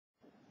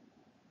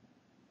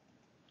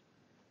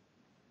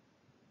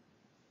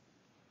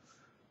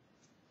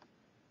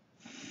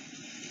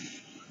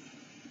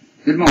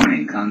Good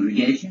morning,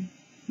 congregation.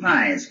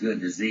 My, it's good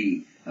to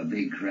see a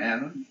big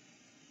crowd.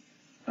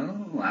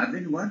 Oh, I've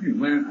been wondering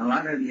where a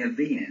lot of you have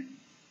been.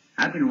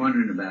 I've been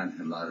wondering about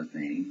a lot of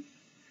things.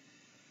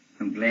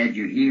 I'm glad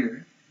you're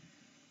here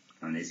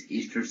on this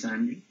Easter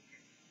Sunday.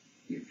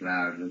 Your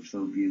flowers look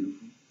so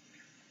beautiful.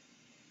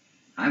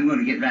 I'm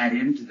going to get right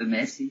into the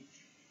message.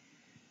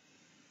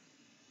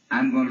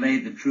 I'm going to lay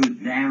the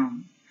truth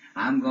down.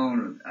 I'm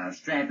going to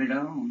strap it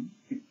on.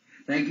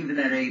 Thank you for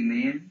that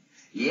amen.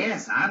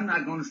 Yes, I'm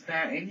not going to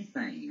spare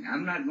anything.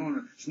 I'm not going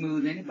to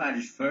smooth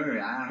anybody's fur.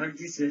 I heard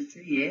you, sister.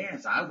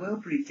 Yes, I will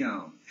preach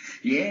on.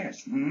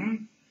 Yes,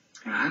 I'm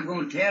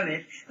going to tell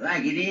it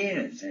like it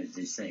is, as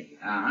they say.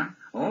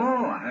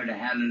 Oh, I heard a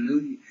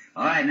hallelujah.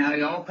 All right, now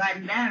you're all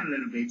quieten down a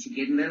little bit. You're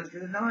getting a little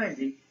too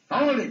noisy.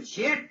 Hold it,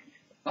 shit.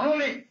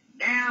 Hold it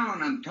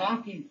down. I'm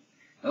talking.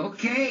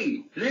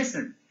 Okay,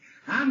 listen.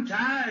 I'm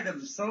tired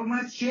of so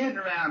much shit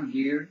around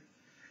here.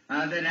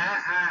 That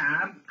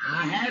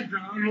I had to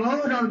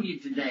unload on you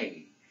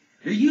today.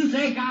 Do you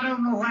think I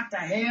don't know what the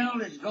hell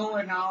is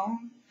going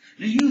on?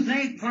 Do you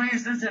think, for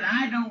instance, that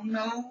I don't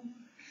know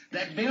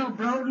that Bill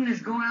Broden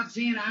is going up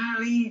seeing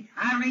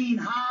Irene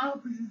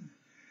Hobbs?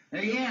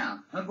 Yeah,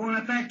 I'm going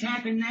up there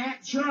tapping that?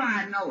 Sure,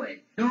 I know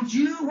it. Don't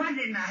you? What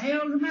in the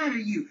hell's the matter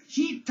with you?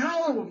 She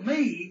told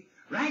me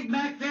right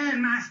back there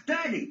in my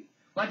study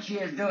what she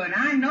is doing.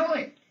 I know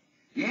it.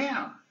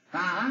 Yeah,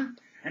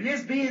 And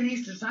this being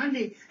Easter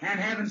Sunday and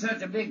having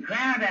such a big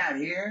crowd out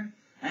here,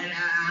 and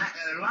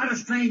a lot of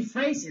strange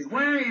faces,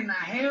 where in the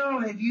hell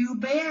have you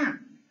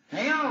been?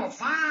 Hell,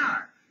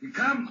 fire! You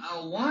come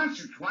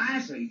once or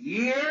twice a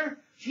year?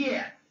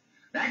 Shit.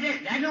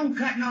 That don't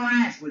cut no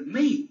ass with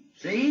me,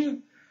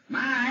 see?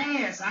 My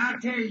ass,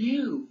 I'll tell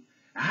you,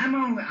 I'm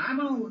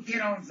gonna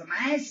get on some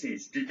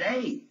asses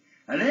today.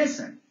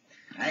 Listen,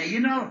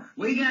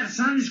 we got a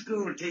Sunday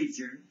school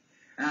teacher.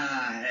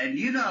 And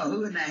you know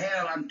who in the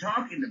hell I'm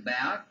talking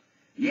about.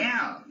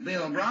 Yeah,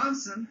 Bill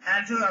Bronson.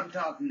 That's who I'm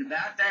talking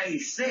about. There he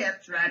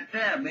sits right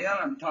there, Bill.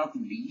 I'm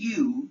talking to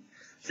you.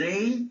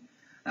 See?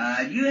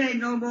 You ain't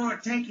no more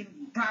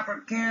taking proper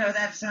care of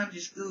that Sunday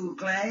school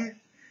class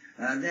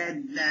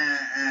than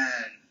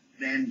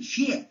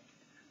shit.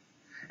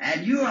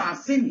 And you are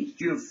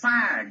finished. You're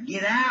fired.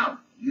 Get out.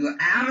 You're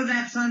out of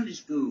that Sunday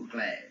school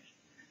class.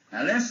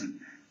 Now listen.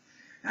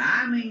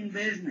 I mean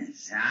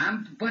business.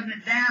 I'm putting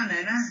it down,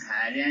 ain't I?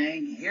 I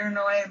ain't hearing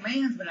no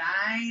amens, but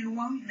I ain't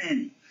wanting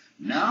any.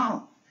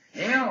 No.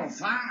 Hell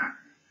fire.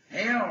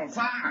 Hell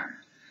fire.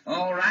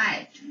 All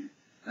right.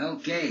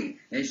 Okay.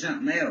 There's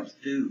something else,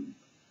 too.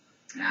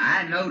 Now,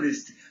 I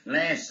noticed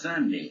last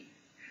Sunday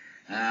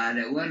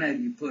that one of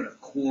you put a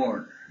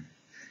quarter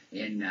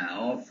in the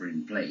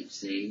offering plate,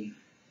 see?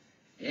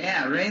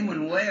 Yeah,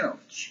 Raymond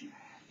Welch.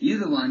 You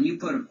the one, you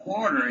put a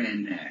quarter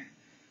in there.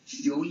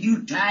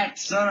 You tight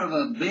son of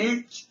a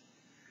bitch.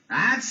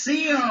 I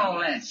see all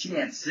that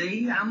shit,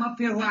 see? I'm up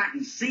here where I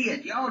can see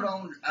it. Y'all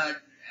don't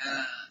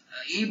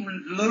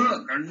even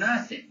look or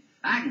nothing.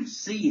 I can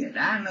see it.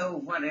 I know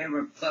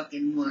whatever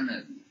fucking one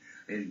of you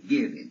is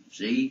giving,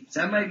 see?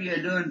 Some of you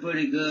are doing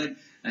pretty good,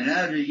 and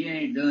others you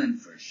ain't doing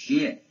for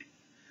shit.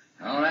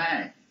 All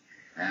right.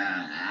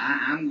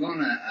 I'm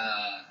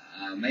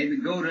gonna maybe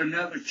go to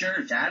another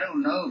church. I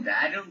don't know.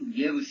 I don't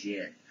give a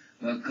shit.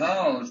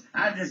 Because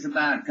I've just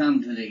about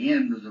come to the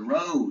end of the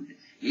road.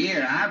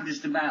 Here, I've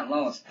just about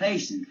lost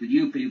patience with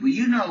you people.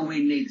 You know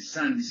we need a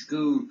Sunday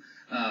school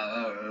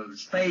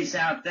space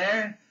out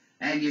there.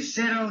 And you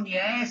sit on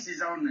your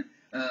asses on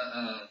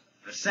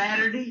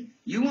Saturday.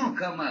 You won't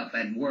come up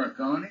and work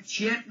on it.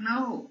 Shit,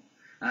 no.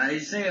 You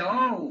say,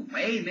 oh,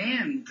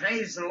 amen,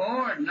 praise the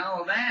Lord and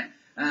all that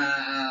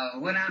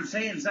when I'm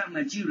saying something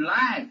that you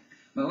like.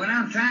 But when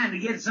I'm trying to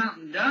get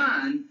something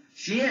done,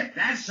 shit,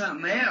 that's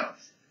something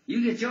else.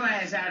 You get your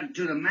ass out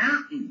to the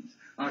mountains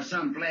or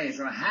someplace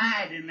or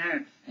hide in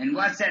there and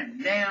watch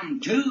that damn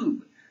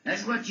tube.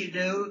 That's what you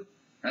do.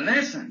 Now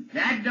listen,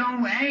 that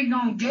ain't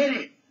gonna get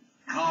it,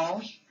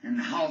 hoss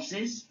and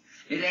hosses.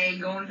 It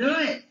ain't gonna do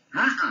it.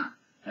 Now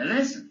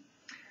listen,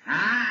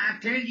 I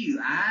tell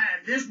you,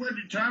 this will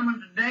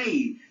determine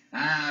today,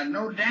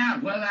 no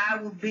doubt, whether I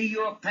will be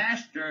your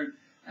pastor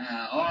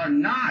or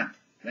not.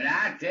 But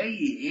I tell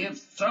you, if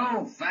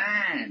so,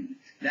 fine.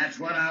 That's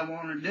what I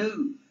want to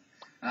do.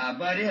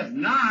 But if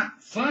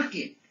not, fuck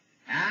it.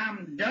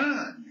 I'm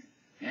done.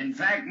 In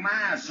fact,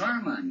 my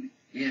sermon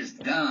is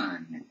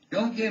done.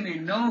 Don't give me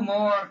no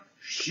more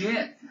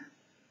shit.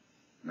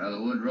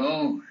 Brother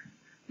Woodrow,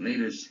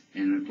 lead us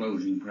in the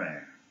closing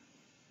prayer.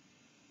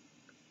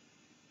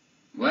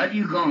 Well,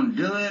 you gonna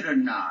do it or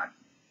not?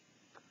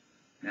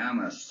 Now,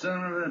 I'm a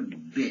son of a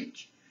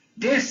bitch.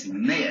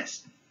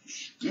 Dismissed.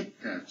 Get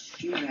the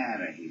shit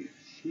out of here.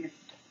 Shit.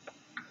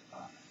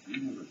 I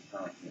never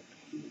thought that.